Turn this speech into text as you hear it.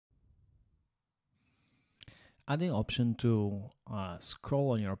adding option to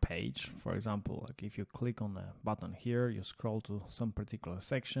scroll on your page. For example, like if you click on the button here, you scroll to some particular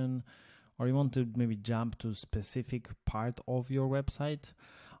section, or you want to maybe jump to a specific part of your website.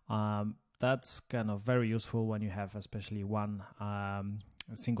 That's kind of very useful when you have especially one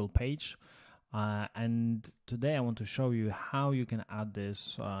single page. And today I want to show you how you can add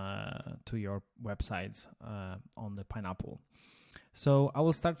this to your website on the Pineapple. So I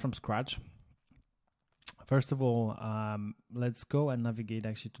will start from scratch. First of all, let's go and navigate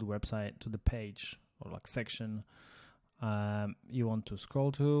actually to the website, to the page or like section you want to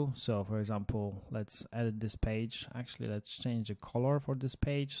scroll to. So for example, let's edit this page. Actually, let's change the color for this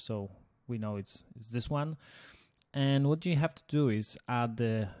page so we know it's this one. And what you have to do is add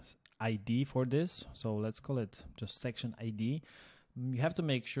the ID for this. So let's call it just section ID. You have to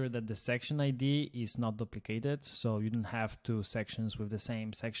make sure that the section ID is not duplicated, so you don't have two sections with the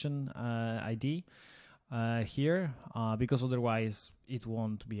same section ID here, because otherwise it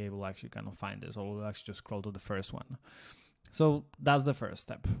won't be able to actually kind of find this, or we'll actually just scroll to the first one. So that's the first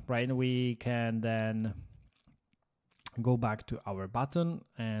step, right? We can then go back to our button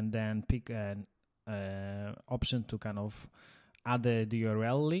and then pick an option to kind of add the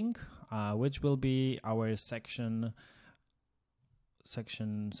URL link, which will be our section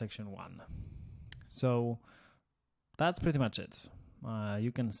 1. So that's pretty much it.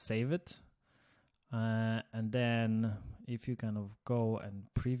 You can save it, and then if you kind of go and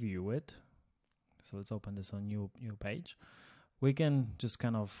preview it, so let's open this on new page. We can just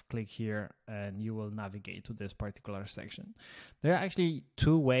kind of click here and you will navigate to this particular section. There are actually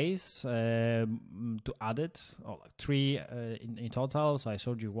two ways to add it, or like three in total. So I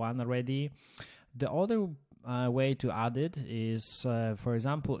showed you one already. The other way to add it is, for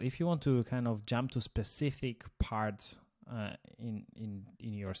example, if you want to kind of jump to specific parts in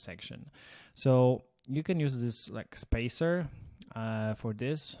your section. So you can use this like spacer for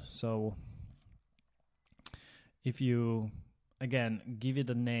this. So if you again give it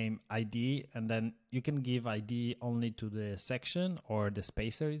a name ID, and then you can give ID only to the section or the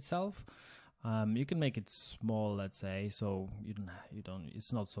spacer itself. You can make it small, let's say, so you don't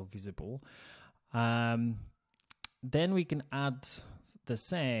it's not so visible. Then we can add the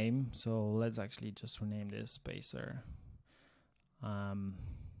same. So let's actually just rename this spacer. And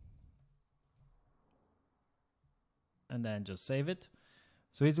then just save it.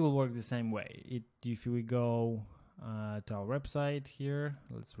 So it will work the same way. If we go to our website here,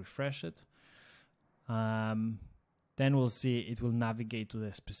 let's refresh it. Then we'll see it will navigate to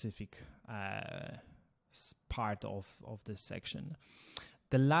the specific part of this section.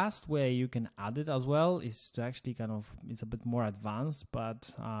 The last way you can add it as well is to actually kind of, it's a bit more advanced, but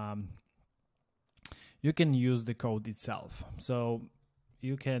you can use the code itself. So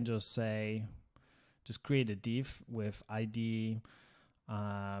you can just say, just create a div with ID,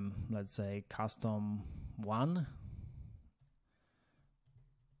 let's say custom 1.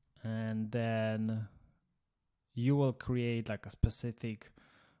 And then you will create like a specific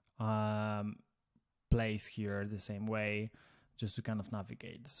place here the same way, just to kind of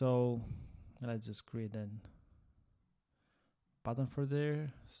navigate. So let's just create a button for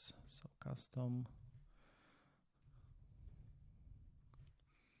there. So custom.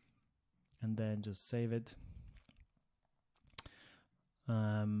 And then just save it.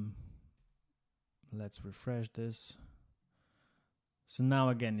 Let's refresh this. So now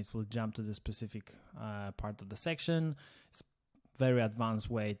again, it will jump to the specific part of the section. It's a very advanced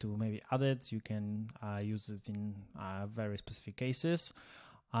way to maybe add it. You can use it in very specific cases.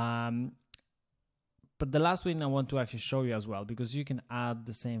 But the last thing I want to actually show you as well, because you can add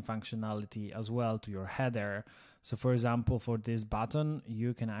the same functionality as well to your header. So for example, for this button,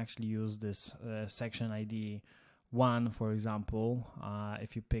 you can actually use this section ID 1, for example.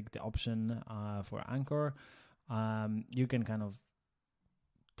 If you pick the option for Anchor, you can kind of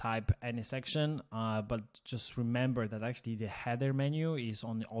type any section, but just remember that actually the header menu is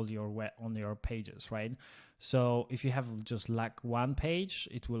on all your pages, right? So if you have just like one page,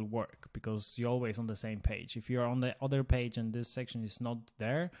 it will work because you're always on the same page. If you're on the other page and this section is not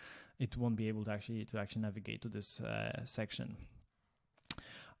there, it won't be able to actually navigate to this section.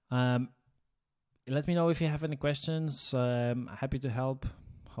 Let me know if you have any questions. I'm happy to help.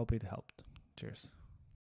 Hope it helped. Cheers.